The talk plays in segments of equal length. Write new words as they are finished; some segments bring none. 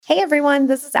Hey everyone,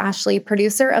 this is Ashley,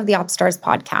 producer of the OpStars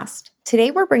podcast. Today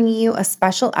we're bringing you a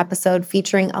special episode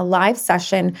featuring a live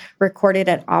session recorded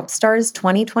at OpStars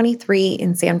 2023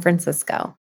 in San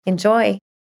Francisco. Enjoy.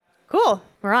 Cool.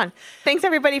 We're on. Thanks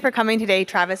everybody for coming today.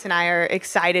 Travis and I are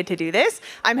excited to do this.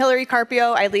 I'm Hillary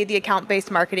Carpio. I lead the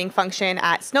account-based marketing function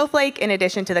at Snowflake in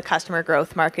addition to the customer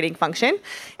growth marketing function.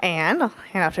 And I'll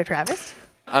hand off to Travis.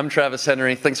 I'm Travis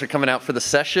Henry. Thanks for coming out for the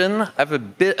session. I have a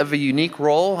bit of a unique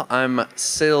role. I'm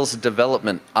sales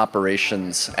development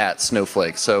operations at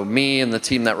Snowflake. So me and the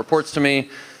team that reports to me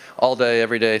all day,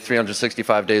 every day,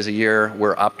 365 days a year,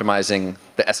 we're optimizing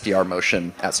the SDR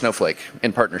motion at Snowflake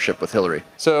in partnership with Hillary.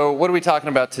 So what are we talking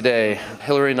about today?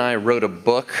 Hillary and I wrote a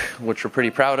book, which we're pretty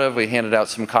proud of. We handed out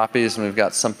some copies, and we've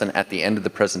got something at the end of the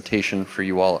presentation for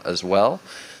you all as well.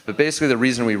 But basically the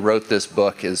reason we wrote this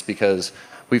book is because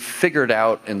we've figured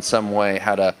out in some way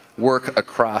how to work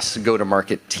across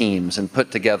go-to-market teams and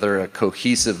put together a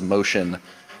cohesive motion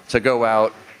to go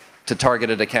out to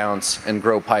targeted accounts and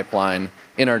grow pipeline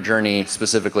in our journey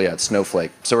specifically at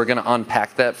Snowflake. So we're going to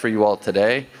unpack that for you all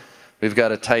today. We've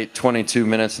got a tight 22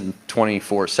 minutes and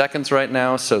 24 seconds right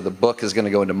now, so the book is going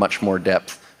to go into much more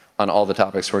depth on all the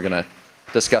topics we're going to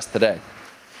discuss today.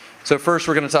 So first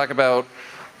we're going to talk about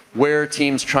where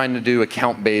teams trying to do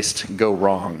account-based go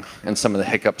wrong and some of the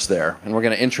hiccups there. And we're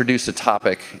going to introduce a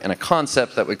topic and a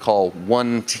concept that we call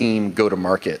one team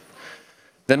go-to-market.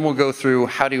 Then we'll go through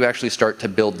how do you actually start to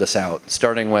build this out,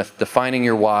 starting with defining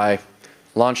your why,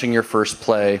 launching your first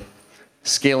play,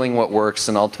 scaling what works,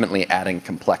 and ultimately adding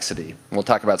complexity. We'll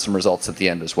talk about some results at the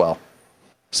end as well.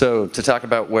 So to talk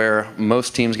about where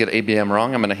most teams get ABM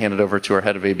wrong, I'm going to hand it over to our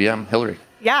head of ABM, Hillary.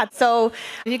 Yeah, so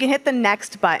if you can hit the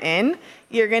next button,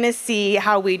 you're going to see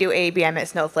how we do ABM at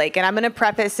Snowflake. And I'm going to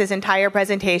preface this entire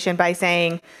presentation by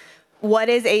saying, what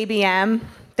is ABM?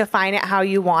 Define it how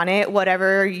you want it.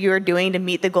 Whatever you're doing to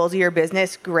meet the goals of your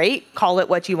business, great. Call it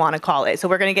what you want to call it. So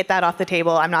we're going to get that off the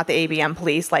table. I'm not the ABM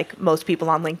police like most people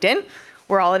on LinkedIn.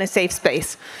 We're all in a safe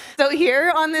space. So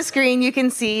here on the screen, you can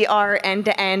see our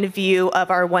end-to-end view of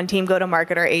our one team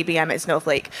go-to-market, or ABM at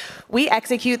Snowflake. We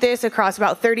execute this across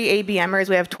about 30 ABMers.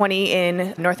 We have 20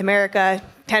 in North America,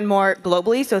 10 more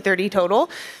globally, so 30 total.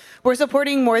 We're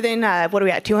supporting more than,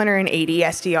 280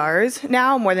 SDRs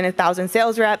now, more than 1,000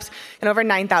 sales reps, and over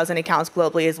 9,000 accounts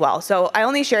globally as well. So I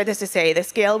only share this to say the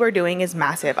scale we're doing is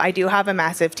massive. I do have a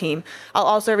massive team. I'll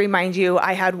also remind you,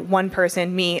 I had one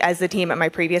person, me, as the team at my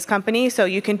previous company. So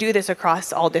you can do this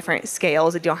across all different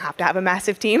scales. You don't have to have a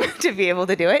massive team to be able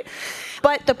to do it.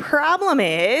 But the problem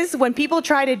is when people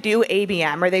try to do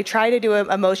ABM or they try to do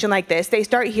a motion like this, they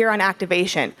start here on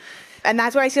activation. And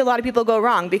that's where I see a lot of people go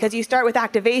wrong, because you start with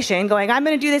activation going, I'm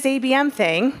going to do this ABM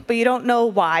thing, but you don't know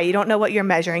why. You don't know what you're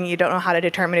measuring. You don't know how to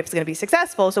determine if it's going to be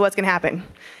successful. So what's going to happen?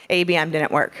 ABM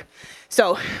didn't work.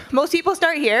 So most people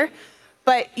start here,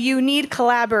 but you need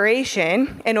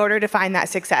collaboration in order to find that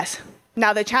success.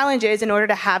 Now, the challenge is in order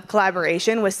to have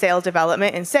collaboration with sales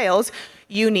development and sales,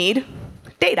 you need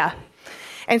data.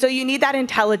 And so you need that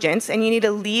intelligence, and you need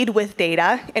to lead with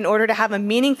data in order to have a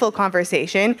meaningful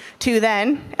conversation to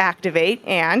then activate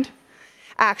and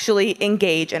actually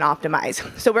engage and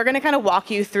optimize. So we're going to kind of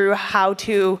walk you through how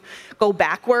to go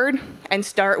backward and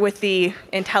start with the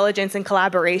intelligence and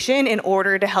collaboration in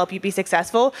order to help you be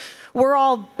successful. We're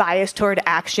all biased toward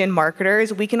action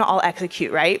marketers. We can all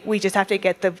execute, right? We just have to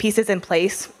get the pieces in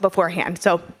place beforehand.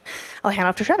 So I'll hand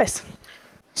off to Travis.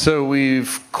 So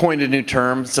we've coined a new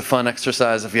term. It's a fun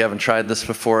exercise if you haven't tried this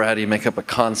before. How do you make up a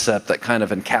concept that kind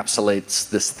of encapsulates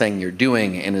this thing you're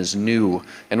doing and is new?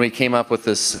 And we came up with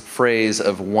this phrase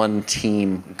of one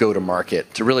team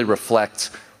go-to-market to really reflect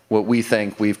what we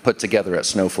think we've put together at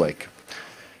Snowflake.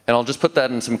 And I'll just put that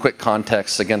in some quick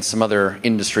context against some other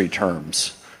industry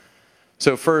terms.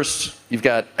 So first, you've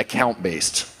got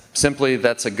account-based. Simply,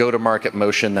 that's a go-to-market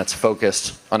motion that's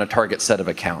focused on a target set of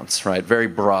accounts, right? Very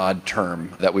broad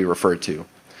term that we refer to.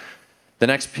 The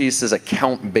next piece is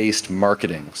account-based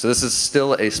marketing. So this is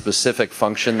still a specific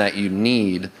function that you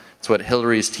need. It's what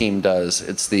Hillary's team does.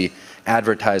 It's the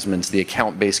advertisements, the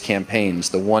account-based campaigns,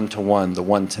 the one-to-one, the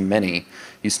one-to-many.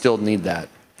 You still need that.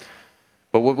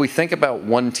 But when we think about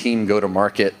one team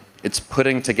go-to-market, it's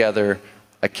putting together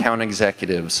account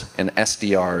executives and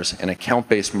SDRs and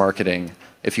account-based marketing.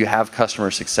 If you have customer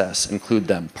success, include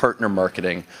them, partner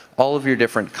marketing, all of your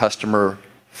different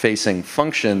customer-facing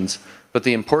functions. But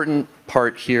the important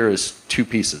part here is two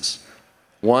pieces.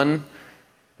 One,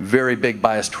 very big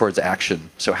bias towards action.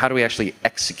 So how do we actually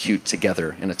execute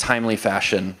together in a timely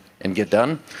fashion and get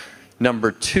done?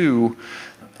 Number two,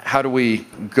 how do we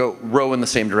go row in the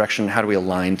same direction? How do we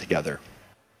align together?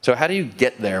 So how do you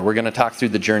get there? We're going to talk through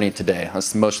the journey today.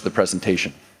 That's most of the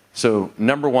presentation. So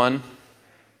number one,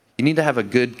 you need to have a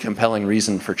good, compelling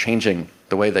reason for changing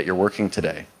the way that you're working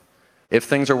today. If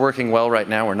things are working well right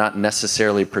now, we're not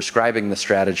necessarily prescribing the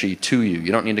strategy to you.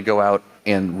 You don't need to go out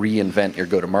and reinvent your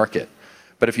go-to-market.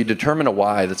 But if you determine a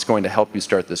why, that's going to help you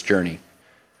start this journey.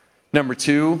 Number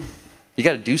two, you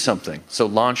got to do something. So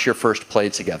launch your first play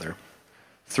together.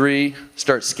 3,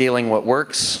 start scaling what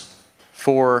works.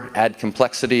 4, add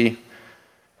complexity.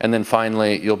 And then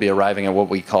finally, you'll be arriving at what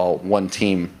we call one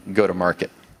team go-to-market.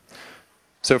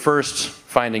 So first,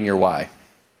 finding your why.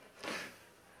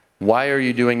 Why are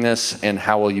you doing this and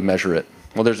how will you measure it?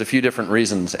 Well, there's a few different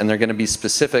reasons, and they're going to be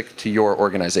specific to your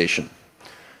organization.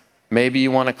 Maybe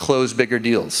you want to close bigger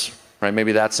deals, right?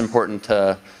 Maybe that's important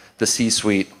to the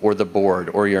C-suite or the board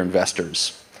or your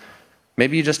investors.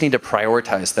 Maybe you just need to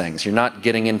prioritize things. You're not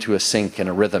getting into a sync and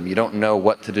a rhythm. You don't know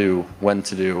what to do, when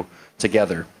to do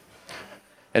together.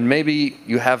 And maybe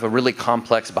you have a really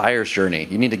complex buyer's journey.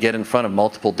 You need to get in front of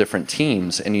multiple different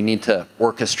teams, and you need to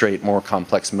orchestrate more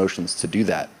complex motions to do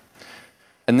that.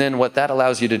 And then what that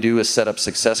allows you to do is set up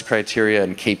success criteria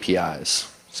and KPIs.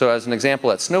 So as an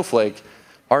example, at Snowflake,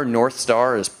 our North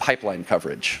Star is pipeline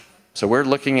coverage. So we're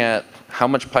looking at how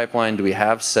much pipeline do we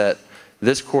have set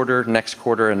this quarter, next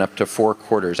quarter, and up to 4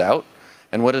 quarters out.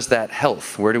 And what is that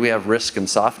health? Where do we have risk and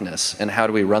softness? And how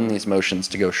do we run these motions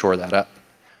to go shore that up?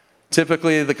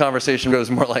 Typically, the conversation goes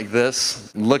more like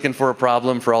this: looking for a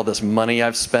problem for all this money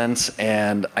I've spent,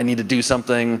 and I need to do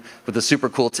something with the super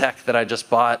cool tech that I just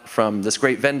bought from this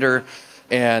great vendor,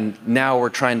 and now we're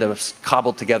trying to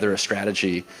cobble together a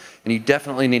strategy. And you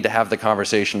definitely need to have the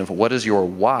conversation of what is your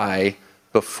why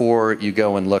before you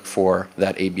go and look for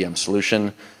that ABM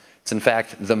solution. It's in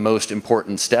fact the most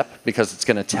important step because it's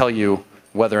going to tell you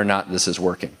whether or not this is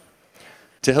working.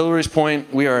 To Hillary's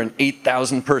point, we are an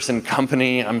 8,000 person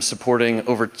company. I'm supporting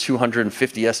over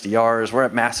 250 SDRs. We're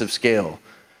at massive scale.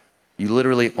 You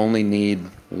literally only need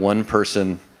one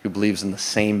person who believes in the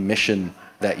same mission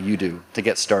that you do to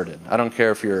get started. I don't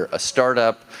care if you're a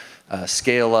startup,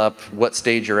 scale up, what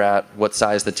stage you're at, what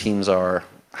size the teams are,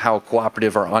 how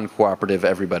cooperative or uncooperative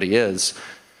everybody is.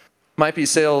 Might be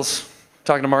sales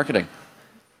talking to marketing.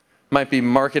 Might be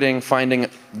marketing finding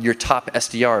your top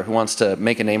SDR who wants to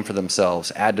make a name for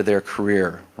themselves, add to their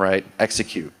career, right?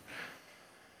 Execute.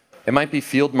 It might be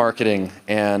field marketing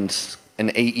and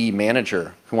an AE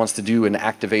manager who wants to do an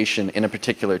activation in a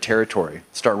particular territory,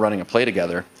 start running a play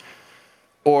together.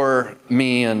 Or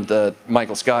me and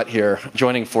Michael Scott here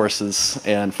joining forces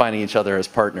and finding each other as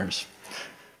partners.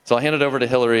 So I'll hand it over to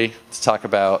Hillary to talk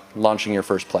about launching your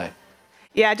first play.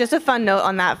 Yeah, just a fun note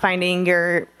on that, finding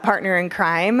your partner in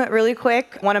crime really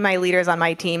quick. One of my leaders on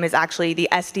my team is actually the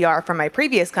SDR from my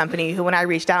previous company who, when I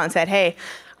reached out and said, hey,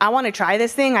 I want to try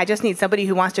this thing. I just need somebody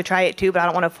who wants to try it too, but I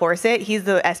don't want to force it. He's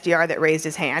the SDR that raised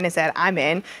his hand and said, I'm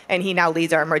in. And he now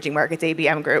leads our emerging markets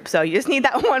ABM group. So you just need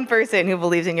that one person who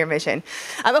believes in your mission.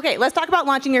 Okay, let's talk about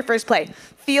launching your first play.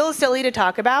 Feels silly to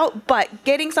talk about, but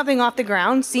getting something off the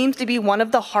ground seems to be one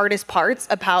of the hardest parts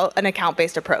about an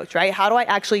account-based approach, right? How do I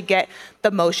actually get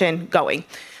the motion going?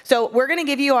 So we're going to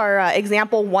give you our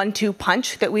example 1-2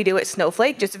 punch that we do at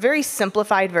Snowflake, just a very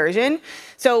simplified version.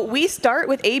 So we start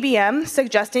with ABM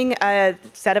suggesting a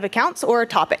set of accounts or a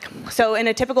topic. So in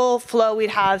a typical flow, we'd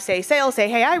have, say, sales say,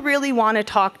 hey, I really want to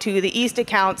talk to the East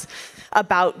accounts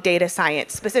about data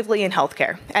science, specifically in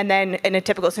healthcare. And then in a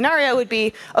typical scenario, it would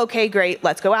be, okay, great,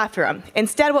 let's go after them.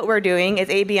 Instead, what we're doing is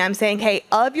ABM saying, hey,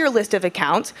 of your list of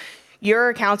accounts, your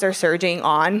accounts are surging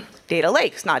on data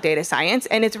lakes, not data science.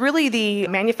 And it's really the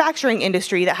manufacturing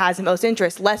industry that has the most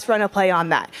interest. Let's run a play on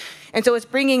that. And so it's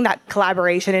bringing that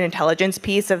collaboration and intelligence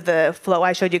piece of the flow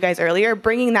I showed you guys earlier,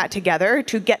 bringing that together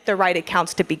to get the right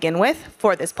accounts to begin with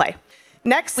for this play.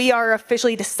 Next, we are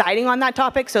officially deciding on that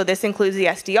topic. So this includes the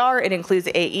SDR, it includes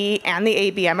the AE and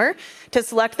the ABMer to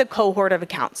select the cohort of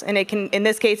accounts. And it can, in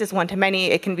this case, it's one-to-many.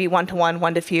 It can be one-to-one,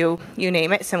 one-to-few, you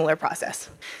name it, similar process.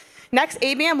 Next,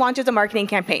 ABM launches a marketing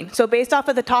campaign. So based off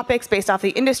of the topics, based off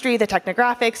the industry, the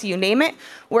technographics, you name it,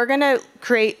 we're going to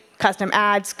create custom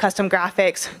ads, custom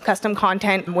graphics, custom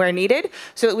content where needed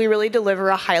so that we really deliver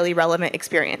a highly relevant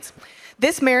experience.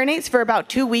 This marinates for about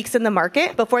 2 weeks in the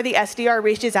market before the SDR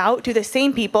reaches out to the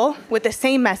same people with the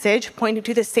same message, pointing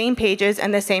to the same pages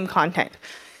and the same content.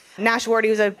 Nash Wardy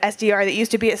was a SDR that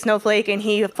used to be at Snowflake, and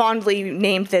he fondly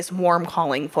named this warm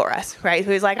calling for us, right?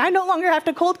 So he's like, I no longer have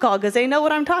to cold call because they know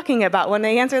what I'm talking about when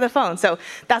they answer the phone. So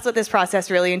that's what this process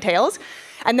really entails.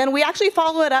 And then we actually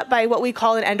follow it up by what we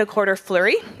call an end of quarter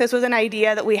flurry. This was an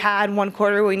idea that we had one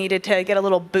quarter we needed to get a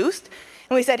little boost.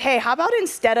 And we said, hey, how about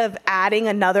instead of adding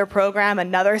another program,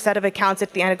 another set of accounts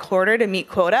at the end of quarter to meet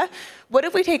quota, what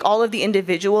if we take all of the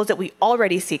individuals that we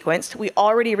already sequenced, we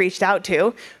already reached out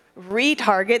to,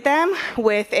 retarget them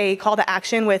with a call to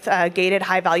action with a gated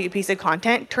high-value piece of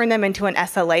content, turn them into an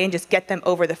SLA, and just get them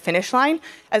over the finish line,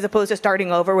 as opposed to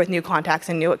starting over with new contacts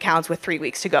and new accounts with 3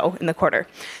 weeks to go in the quarter.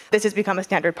 This has become a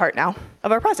standard part now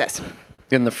of our process.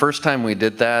 And the first time we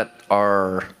did that,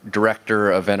 our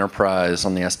director of enterprise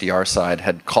on the SDR side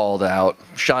had called out,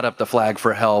 shot up the flag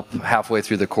for help halfway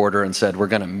through the quarter and said, we're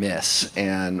going to miss.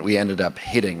 And we ended up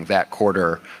hitting that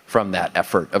quarter from that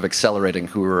effort of accelerating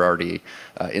who we were already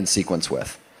in sequence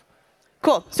with.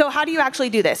 Cool. So how do you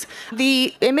actually do this?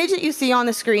 The image that you see on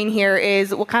the screen here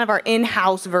is what kind of our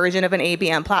in-house version of an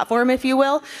ABM platform, if you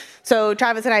will. So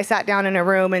Travis and I sat down in a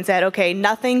room and said, okay,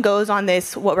 nothing goes on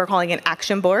this, what we're calling an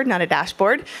action board, not a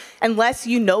dashboard, unless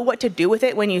you know what to do with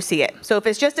it when you see it. So if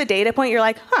it's just a data point, you're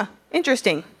like,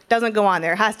 interesting. Doesn't go on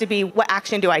there. It has to be, what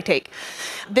action do I take?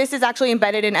 This is actually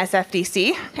embedded in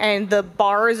SFDC, and the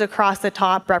bars across the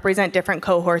top represent different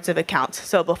cohorts of accounts.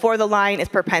 So before the line is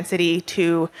propensity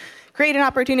to create an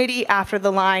opportunity, after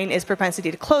the line is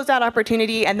propensity to close that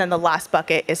opportunity, and then the last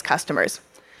bucket is customers.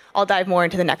 I'll dive more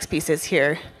into the next pieces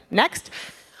here next.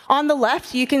 On the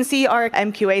left, you can see our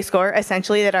MQA score,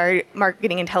 essentially, that our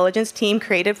marketing intelligence team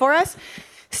created for us,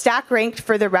 stack ranked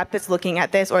for the rep that's looking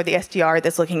at this or the SDR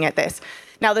that's looking at this.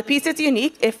 Now, the piece that's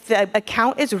unique, if the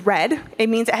account is red, it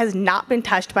means it has not been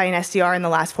touched by an SDR in the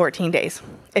last 14 days.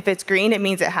 If it's green, it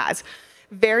means it has.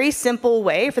 Very simple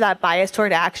way for that bias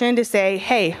toward action to say,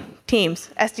 hey, teams,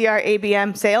 SDR,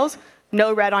 ABM, sales,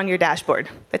 no red on your dashboard.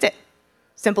 That's it.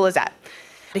 Simple as that.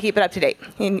 To keep it up to date.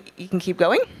 And you can keep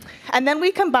going. And then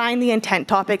we combine the intent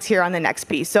topics here on the next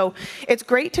piece. So it's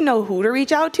great to know who to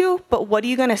reach out to, but what are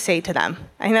you going to say to them?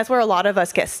 I think that's where a lot of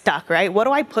us get stuck, right? What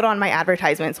do I put on my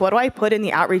advertisements? What do I put in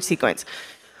the outreach sequence?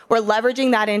 We're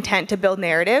leveraging that intent to build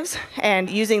narratives and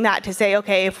using that to say,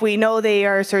 okay, if we know they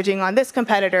are surging on this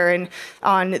competitor and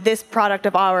on this product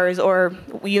of ours, or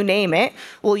you name it,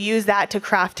 we'll use that to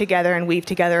craft together and weave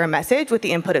together a message with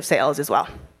the input of sales as well.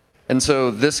 And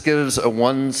so this gives a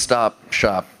one-stop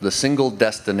shop, the single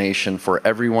destination for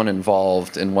everyone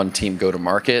involved in one team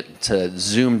go-to-market to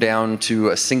zoom down to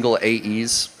a single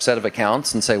AE's set of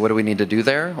accounts and say, what do we need to do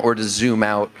there? Or to zoom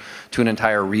out to an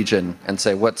entire region and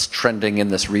say, what's trending in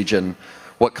this region?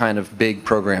 What kind of big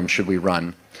program should we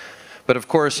run? But of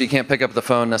course, you can't pick up the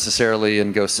phone necessarily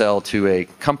and go sell to a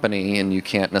company, and you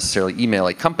can't necessarily email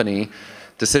a company.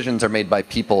 Decisions are made by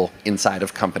people inside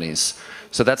of companies.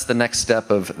 So that's the next step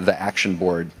of the action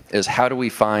board, is how do we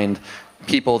find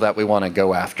people that we want to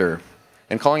go after?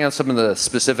 And calling out some of the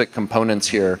specific components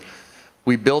here,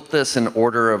 we built this in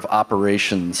order of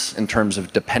operations in terms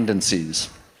of dependencies.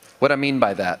 What I mean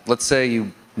by that, let's say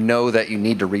you know that you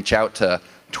need to reach out to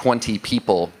 20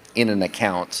 people in an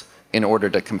account in order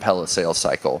to compel a sales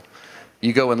cycle.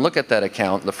 You go and look at that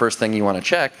account, the first thing you want to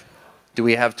check, do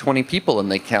we have 20 people in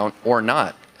the account or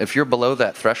not? If you're below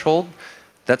that threshold,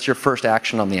 that's your first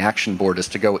action on the action board, is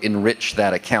to go enrich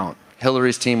that account.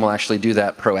 Hillary's team will actually do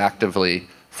that proactively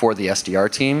for the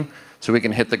SDR team, so we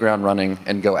can hit the ground running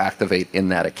and go activate in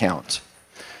that account.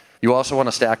 You also want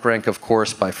to stack rank, of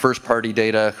course, by first-party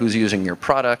data, who's using your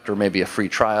product or maybe a free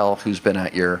trial, who's been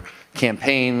at your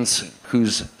campaigns,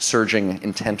 who's surging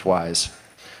intent-wise.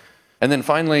 And then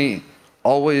finally,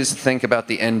 always think about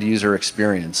the end user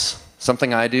experience.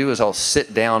 Something I do is I'll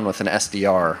sit down with an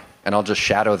SDR and I'll just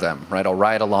shadow them, right? I'll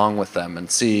ride along with them and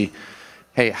see,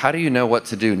 hey, how do you know what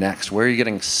to do next? Where are you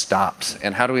getting stopped?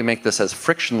 And how do we make this as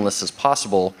frictionless as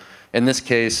possible? In this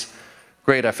case,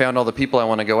 great, I found all the people I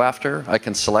want to go after. I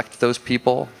can select those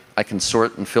people, I can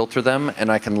sort and filter them,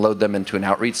 and I can load them into an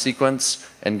outreach sequence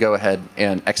and go ahead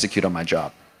and execute on my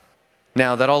job.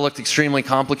 Now, that all looked extremely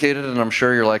complicated, and I'm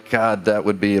sure you're like, God, that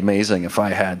would be amazing if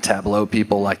I had Tableau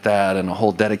people like that and a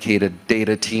whole dedicated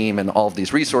data team and all of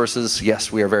these resources.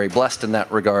 Yes, we are very blessed in that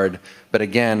regard. But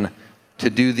again, to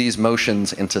do these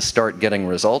motions and to start getting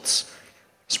results,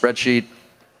 spreadsheet,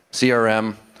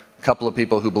 CRM, a couple of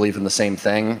people who believe in the same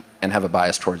thing and have a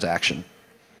bias towards action.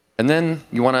 And then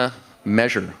you want to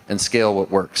measure and scale what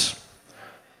works.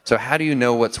 So how do you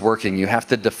know what's working? You have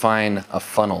to define a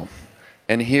funnel.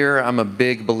 And here, I'm a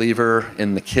big believer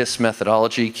in the KISS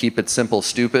methodology, keep it simple,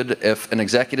 stupid. If an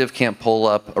executive can't pull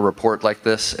up a report like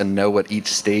this and know what each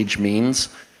stage means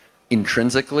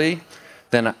intrinsically,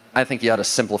 then I think you ought to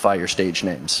simplify your stage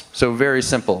names. So very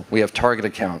simple. We have target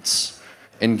accounts,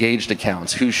 engaged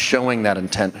accounts, who's showing that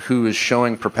intent, who is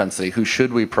showing propensity, who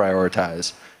should we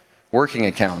prioritize? Working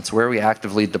accounts, where are we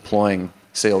actively deploying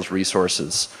sales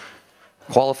resources?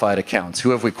 Qualified accounts.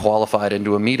 Who have we qualified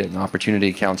into a meeting? Opportunity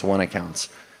accounts, won accounts.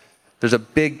 There's a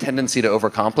big tendency to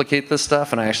overcomplicate this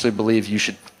stuff, and I actually believe you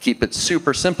should keep it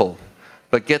super simple,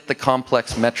 but get the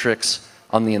complex metrics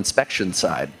on the inspection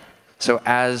side. So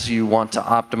as you want to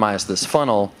optimize this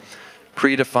funnel,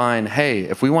 predefine, hey,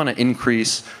 if we want to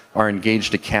increase our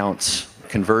engaged accounts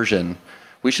conversion,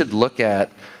 we should look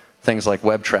at things like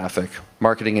web traffic,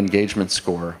 marketing engagement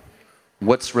score,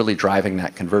 what's really driving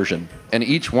that conversion. And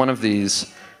each one of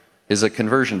these is a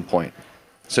conversion point.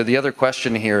 So the other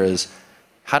question here is,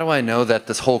 how do I know that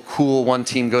this whole cool one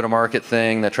team go-to-market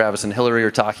thing that Travis and Hillary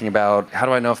are talking about, how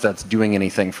do I know if that's doing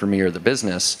anything for me or the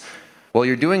business? Well,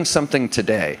 you're doing something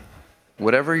today.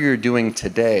 Whatever you're doing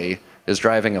today is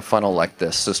driving a funnel like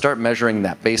this. So start measuring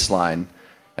that baseline,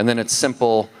 and then it's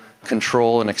simple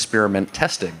control and experiment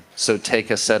testing. So take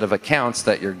a set of accounts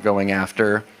that you're going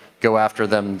after, go after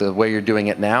them the way you're doing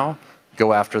it now,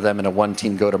 go after them in a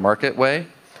one-team go-to-market way,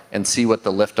 and see what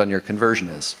the lift on your conversion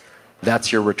is.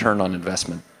 That's your return on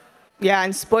investment. Yeah,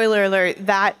 and spoiler alert,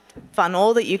 that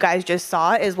funnel that you guys just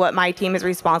saw is what my team is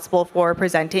responsible for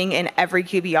presenting in every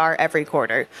QBR every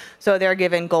quarter. So they're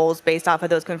given goals based off of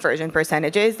those conversion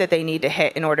percentages that they need to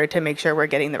hit in order to make sure we're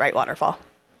getting the right waterfall.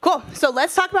 Cool. So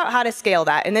let's talk about how to scale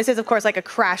that. And this is, of course, like a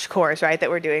crash course, right, that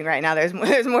we're doing right now.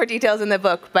 There's more details in the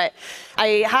book. But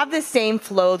I have the same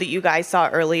flow that you guys saw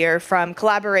earlier from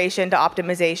collaboration to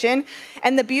optimization.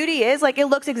 And the beauty is, like, it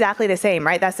looks exactly the same,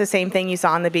 right? That's the same thing you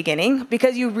saw in the beginning,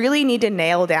 because you really need to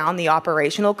nail down the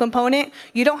operational component.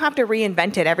 You don't have to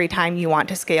reinvent it every time you want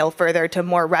to scale further to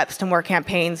more reps, to more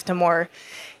campaigns, to more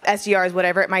SDRs,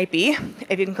 whatever it might be.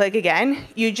 If you can click again,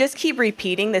 you just keep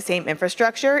repeating the same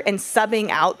infrastructure and subbing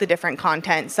out the different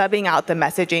content, subbing out the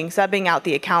messaging, subbing out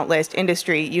the account list,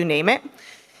 industry, you name it.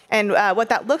 And what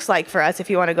that looks like for us, if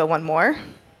you want to go one more,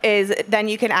 is then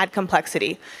you can add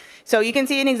complexity. So you can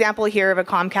see an example here of a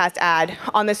Comcast ad.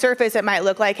 On the surface, it might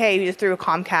look like, hey, you just threw a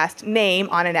Comcast name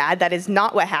on an ad. That is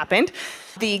not what happened.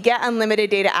 The get unlimited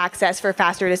data access for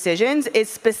faster decisions is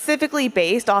specifically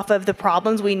based off of the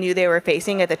problems we knew they were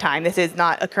facing at the time. This is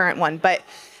not a current one, but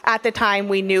at the time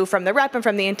we knew from the rep and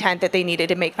from the intent that they needed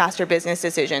to make faster business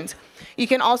decisions. You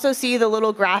can also see the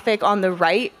little graphic on the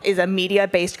right is a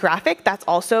media-based graphic. That's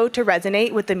also to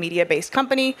resonate with the media-based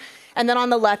company. And then on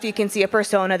the left, you can see a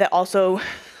persona that also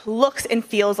looks and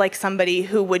feels like somebody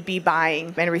who would be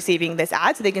buying and receiving this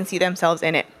ad, so they can see themselves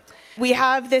in it. We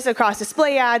have this across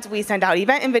display ads. We send out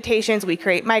event invitations. We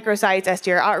create microsites,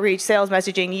 SDR outreach, sales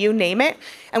messaging, you name it.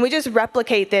 And we just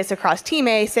replicate this across Team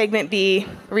A, Segment B,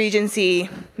 Region C,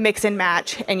 mix and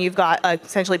match, and you've got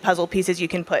essentially puzzle pieces you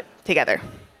can put together.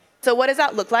 So what does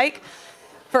that look like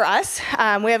for us?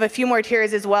 We have a few more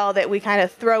tiers as well that we kind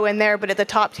of throw in there, but at the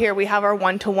top tier, we have our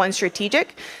one-to-one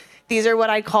strategic. These are what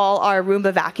I call our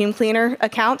Roomba vacuum cleaner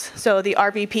accounts. So the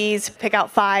RVPs, pick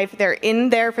out 5. They're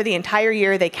in there for the entire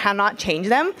year. They cannot change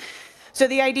them. So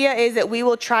the idea is that we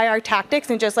will try our tactics,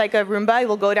 and just like a Roomba,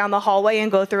 we'll go down the hallway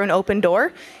and go through an open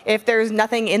door. If there's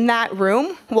nothing in that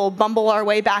room, we'll bumble our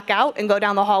way back out and go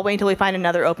down the hallway until we find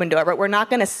another open door. But we're not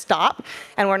going to stop,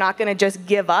 and we're not going to just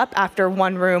give up after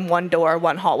one room, one door,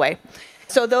 one hallway.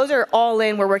 So those are all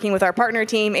in. We're working with our partner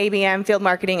team, ABM, field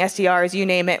marketing, SDRs, you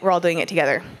name it. We're all doing it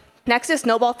together. Next is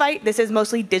Snowball Fight. This is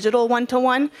mostly digital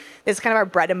one-to-one. This is kind of our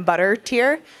bread and butter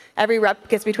tier. Every rep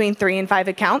gets between 3 and 5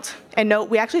 accounts. And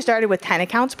note, we actually started with 10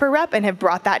 accounts per rep and have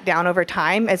brought that down over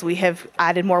time as we have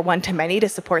added more one-to-many to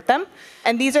support them.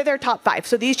 And these are their top 5.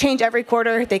 So these change every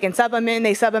quarter. They can sub them in,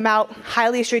 they sub them out.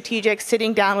 Highly strategic,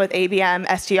 sitting down with ABM,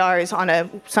 SDRs on a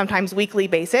sometimes weekly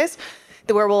basis,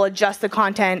 where we'll adjust the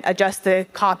content, adjust the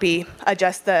copy,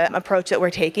 adjust the approach that we're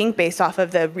taking based off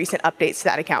of the recent updates to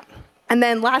that account. And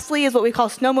then lastly is what we call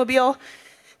Snowmobile.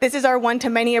 This is our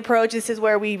one-to-many approach. This is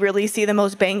where we really see the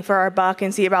most bang for our buck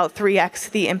and see about 3x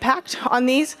the impact on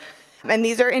these. And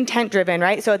these are intent-driven,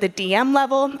 right? So at the DM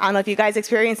level, I don't know if you guys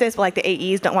experience this, but like the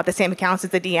AEs don't want the same accounts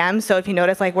as the DMs. So if you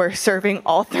notice, like we're serving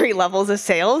all 3 levels of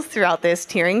sales throughout this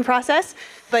tiering process.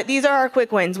 But these are our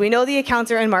quick wins. We know the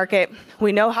accounts are in market.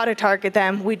 We know how to target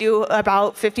them. We do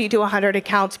about 50 to 100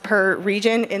 accounts per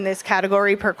region in this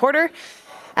category per quarter.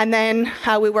 And then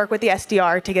we work with the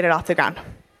SDR to get it off the ground.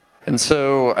 And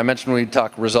so I mentioned we'd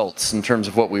talk results in terms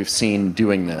of what we've seen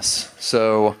doing this.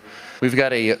 So we've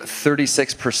got a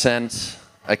 36%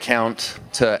 account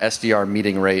to SDR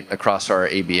meeting rate across our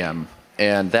ABM.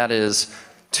 And that is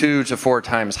 2 to 4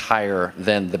 times higher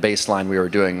than the baseline we were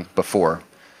doing before.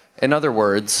 In other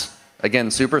words, again,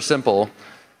 super simple.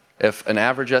 If an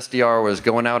average SDR was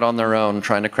going out on their own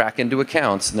trying to crack into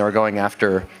accounts and they were going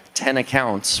after 10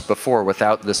 accounts before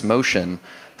without this motion,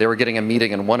 they were getting a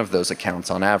meeting in one of those accounts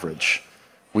on average.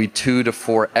 We 2 to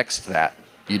 4x'd that.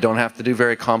 You don't have to do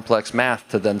very complex math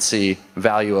to then see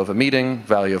value of a meeting,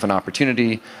 value of an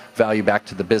opportunity, value back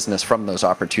to the business from those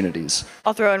opportunities.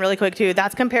 I'll throw in really quick too.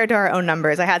 That's compared to our own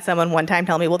numbers. I had someone one time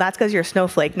tell me, well, that's because you're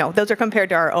Snowflake. No, those are compared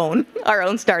to our own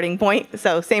starting point.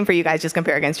 So same for you guys, just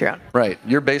compare against your own. Right.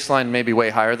 Your baseline may be way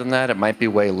higher than that. It might be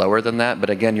way lower than that. But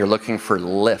again, you're looking for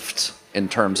lift in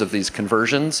terms of these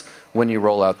conversions when you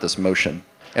roll out this motion.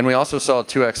 And we also saw a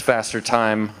 2x faster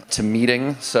time to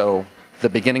meeting. So the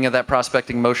beginning of that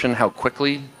prospecting motion, how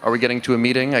quickly are we getting to a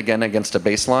meeting, again, against a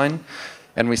baseline?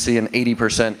 And we see an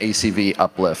 80% ACV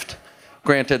uplift.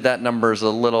 Granted, that number is a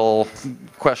little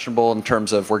questionable in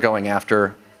terms of we're going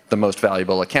after the most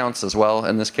valuable accounts as well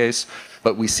in this case,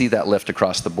 but we see that lift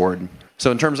across the board.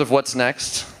 So in terms of what's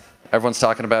next, everyone's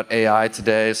talking about AI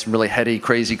today, some really heady,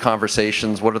 crazy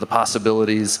conversations. What are the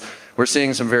possibilities? We're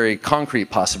seeing some very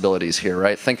concrete possibilities here,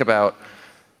 right? Think about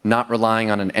not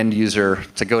relying on an end user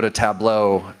to go to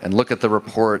Tableau and look at the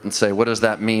report and say, what does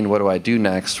that mean? What do I do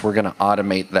next? We're going to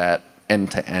automate that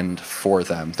end-to-end for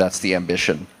them. That's the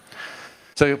ambition.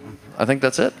 So I think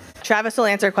that's it. Travis will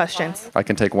answer questions. I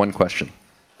can take one question.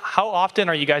 How often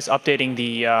are you guys updating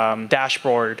the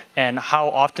dashboard, and how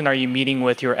often are you meeting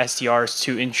with your SDRs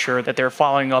to ensure that they're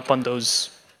following up on those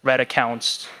red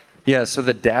accounts? Yeah, so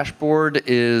the dashboard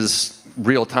is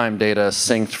real-time data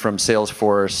synced from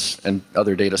Salesforce and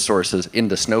other data sources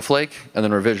into Snowflake, and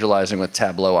then we're visualizing with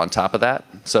Tableau on top of that.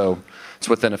 So it's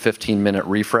within a 15-minute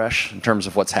refresh in terms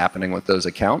of what's happening with those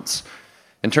accounts.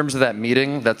 In terms of that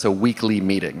meeting, that's a weekly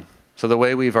meeting. So the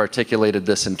way we've articulated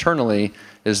this internally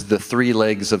is the 3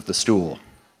 legs of the stool.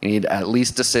 You need at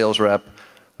least a sales rep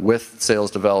with sales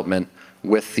development,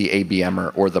 with the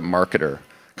ABMer or the marketer.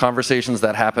 Conversations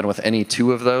that happen with any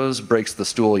 2 of those breaks the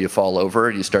stool, you fall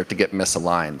over, you start to get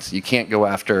misaligned. You can't go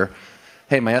after,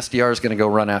 hey, my SDR is going to go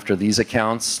run after these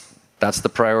accounts. That's the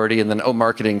priority. And then, oh,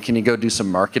 marketing, can you go do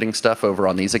some marketing stuff over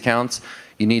on these accounts?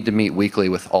 You need to meet weekly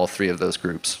with all 3 of those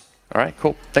groups. All right,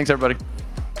 cool. Thanks, everybody.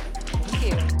 Thank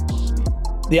you.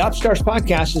 The OpsStars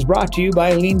podcast is brought to you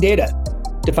by Lean Data.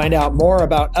 To find out more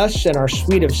about us and our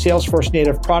suite of Salesforce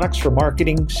native products for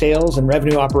marketing, sales, and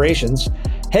revenue operations,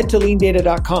 head to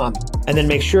leandata.com and then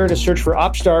make sure to search for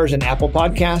OpsStars in Apple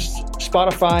Podcasts,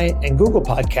 Spotify, and Google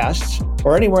Podcasts,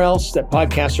 or anywhere else that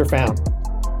podcasts are found.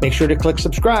 Make sure to click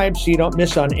subscribe so you don't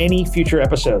miss on any future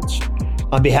episodes.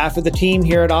 On behalf of the team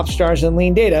here at OpsStars and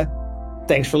Lean Data,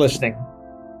 thanks for listening.